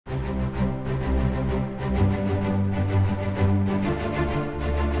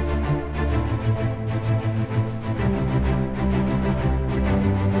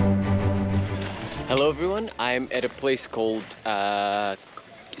Hello everyone, I'm at a place called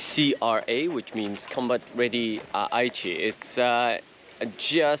C.R.A, which means Combat Ready Aichi. It's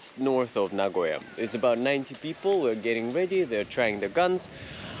just north of Nagoya. There's about 90 people, we're getting ready, they're trying their guns.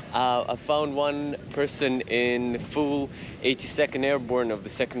 I found one person in full 82nd Airborne of the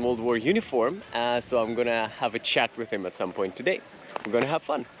Second World War uniform, so I'm gonna have a chat with him at some point today. We're gonna have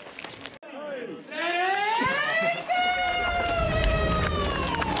fun.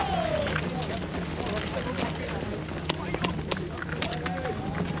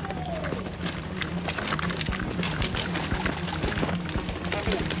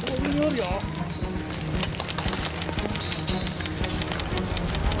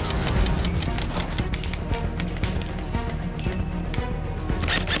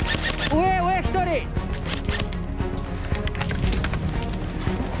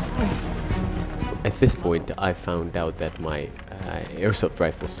 At this point, I found out that my airsoft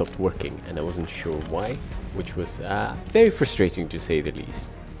rifle stopped working, and I wasn't sure why, which was very frustrating to say the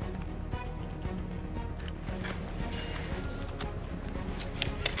least.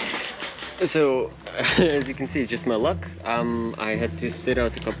 So, as you can see, it's just my luck. I had to sit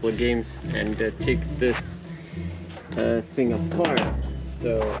out a couple of games and take this thing apart.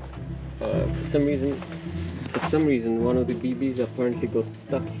 So, for some reason, one of the BBs apparently got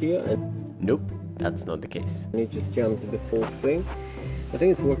stuck here. And nope, that's not the case. And it just jammed the whole thing. I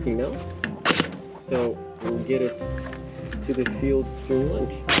think it's working now. So we'll get it to the field during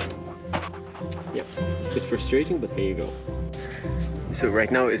lunch. Yep, a bit frustrating, but here you go. So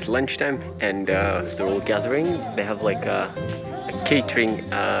right now it's lunchtime and they're all gathering. They have like a catering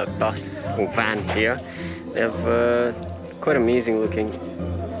bus or van here. They have quite amazing looking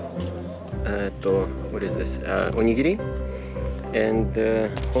what is this? Onigiri and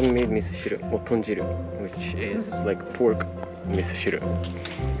homemade misoshiru, motonjiru, which is like pork misoshiru.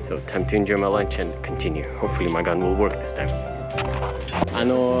 So time to enjoy my lunch and continue. Hopefully my gun will work this time.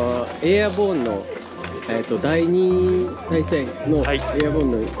 エアボーンの第2対戦のエアボー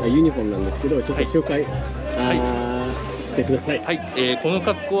ンのユニフォームなんですけど、ちょっと紹介してください。はい、この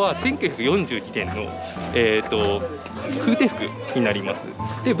格好は1942年の空挺服になります。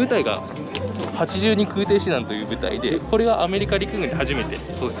で、部隊が82空挺師団という部隊で、これがアメリカ陸軍で初めて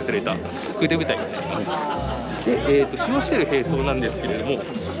創設された空挺部隊になります。で、使用している兵装なんですけれども、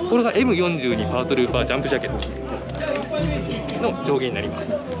これが M42 パートルーパージャンプジャケットの上下になりま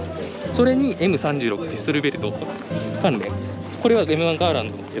す。それに M36 ピストルベルト関連、これは M1 ガーラ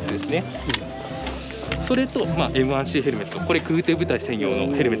ンドのやつですね。それと、M1C ヘルメット、これ空挺部隊専用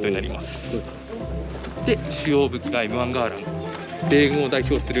のヘルメットになります。で、主要武器が M1 ガーランド、米軍を代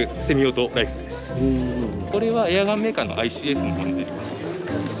表するセミオートライフルです。これはエアガンメーカーの ICS の方になります。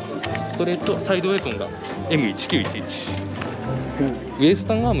それとサイドウェポンが M1911、ウエス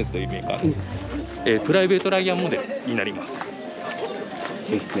タンアームズというメーカーの、プライベートライアンモデルになります。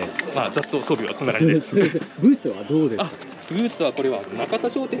いいですね。ざっと装備はこんな感じです。ブーツはどうですか？ブーツはこれは中田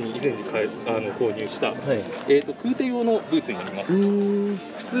商店に以前に購入した、空挺用のブーツになります。普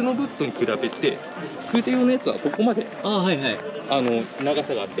通のブーツとに比べて空挺用のやつはここまで長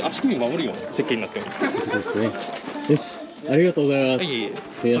さがあって足首を守るような設計になっております。そうですね。よし、ありがとうございま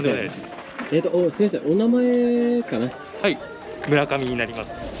す。すみません。すみません。お名前かな？はい、村上になりま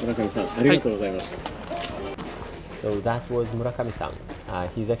す。村上さん、ありがとうございます。So that was Murakami-san.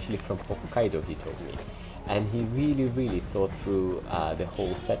 He's actually from Hokkaido, he told me. And he really thought through the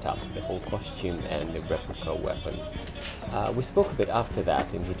whole setup, the whole costume and the replica weapon. We spoke a bit after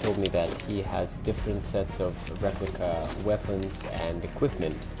that, and he told me that he has different sets of replica weapons and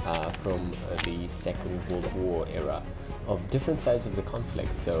equipment from the Second World War era of different sides of the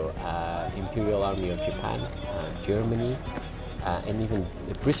conflict. So Imperial Army of Japan, Germany, and even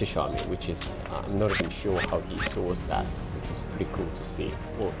the British Army, which is, I'm not even sure how he sourced that, which is pretty cool to see,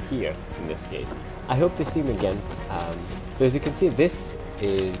 or hear in this case. I hope to see him again. So as you can see, this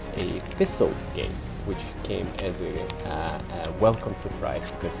is a pistol game, which came as a welcome surprise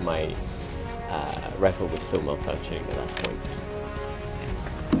because my rifle was still malfunctioning at that point.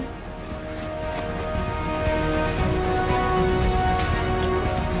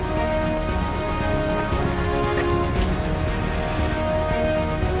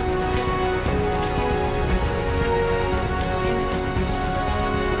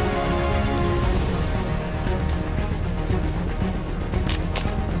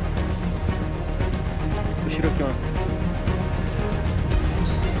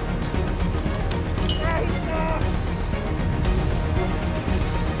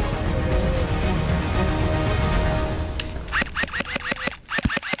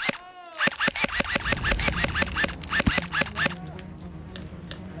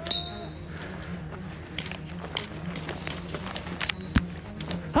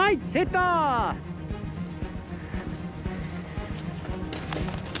 はい、ヒット。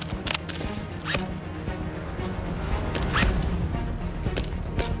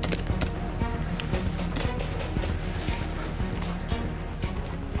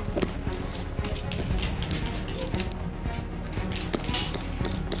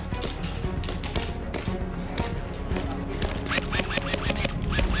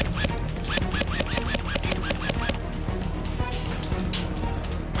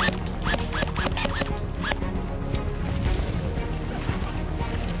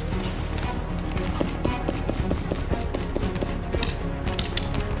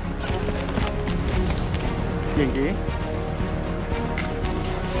元気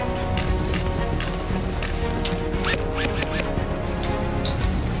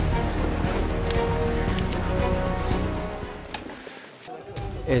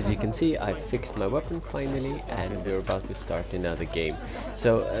？As you can see, I fixed my weapon finally, and we're about to start another game.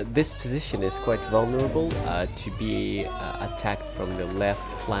 So this position is quite vulnerable to be attacked from the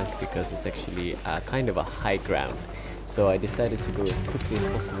left flank because it's actually kind of a high ground. So I decided to go as quickly as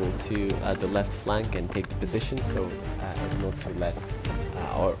possible to the left flank and take the position so as not to let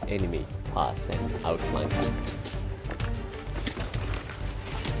our enemy pass and outflank us.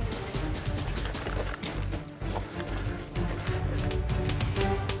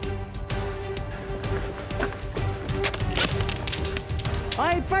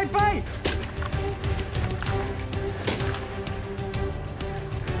 Fight!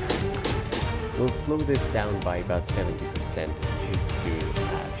 We'll slow this down by about 70% just to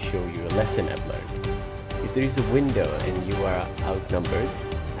show you a lesson I've learned. If there is a window and you are outnumbered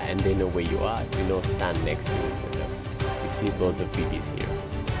and they know where you are, do not stand next to this window. You see loads of BBs here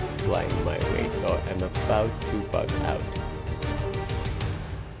flying my way, so I'm about to bug out.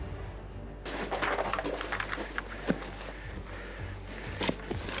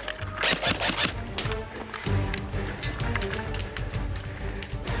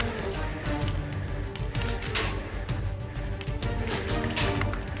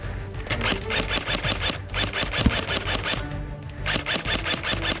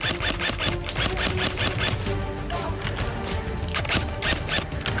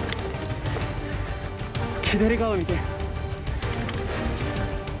左側を見て。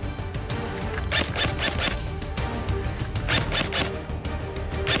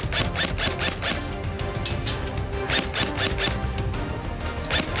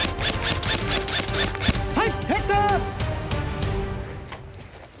はい、ヘッド。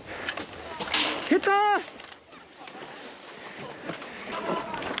ヘッド。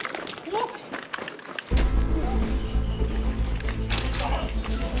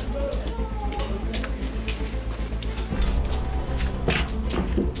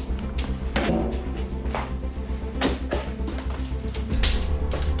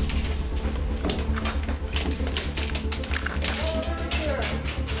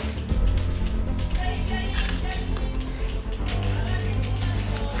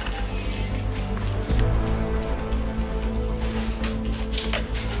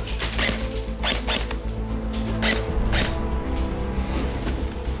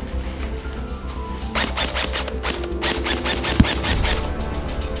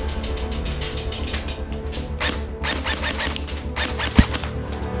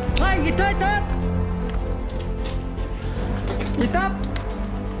いた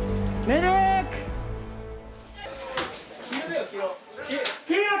メディック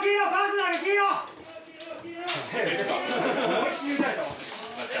黄色パスだね黄色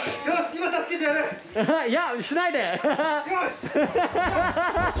よし今助けてやるいやしないでよしノ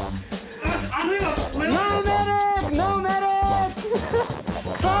ーメディックノーメディック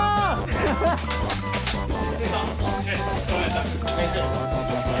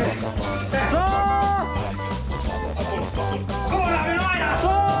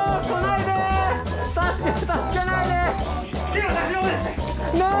助けないででも立ち止まれ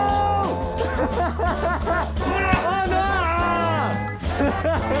ノ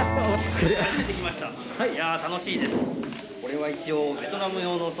初めて来ました。はい、いや楽しいです。これは一応ベトナム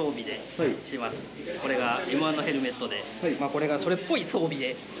用の装備でします。これが M1 のヘルメットで、まあこれがそれっぽい装備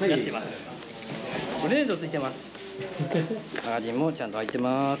でやってます。グレネードついてます。マガジンもちゃんと開いて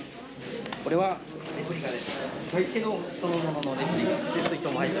ます。これはレプリカです。けどそのもののレプリカでスイー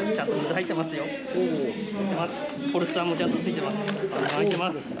トも入ってちゃんと水入ってますよ。入ってます。ホルスターもちゃんとついてます。入って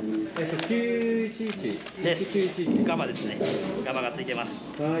ます。911です。ガバですね。ガバがついてます。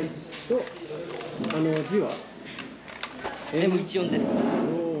はい。と字は M14 です。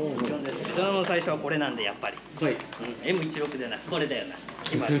M14です。ベトナムの最初はこれなんでやっぱり。はい。M16 じゃなくこれだよな。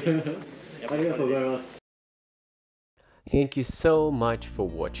決まりです。ありがとうございます。Thank you so much for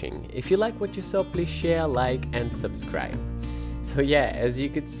watching. If you like what you saw, please share, like and subscribe. So yeah, as you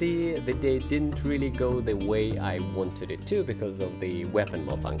could see, the day didn't really go the way I wanted it to because of the weapon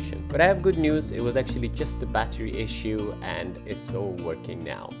malfunction. But I have good news, it was actually just a battery issue and it's all working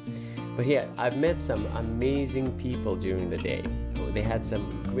now. But yeah, I've met some amazing people during the day. They had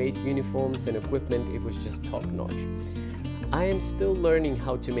some great uniforms and equipment, it was just top notch. I am still learning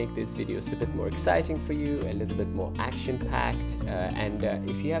how to make these videos a bit more exciting for you, a little bit more action-packed, and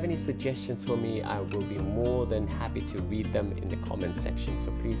if you have any suggestions for me, I will be more than happy to read them in the comment section,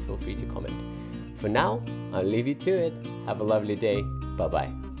 so please feel free to comment. For now, I'll leave you to it. Have a lovely day.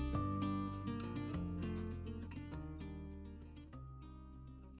 Bye-bye.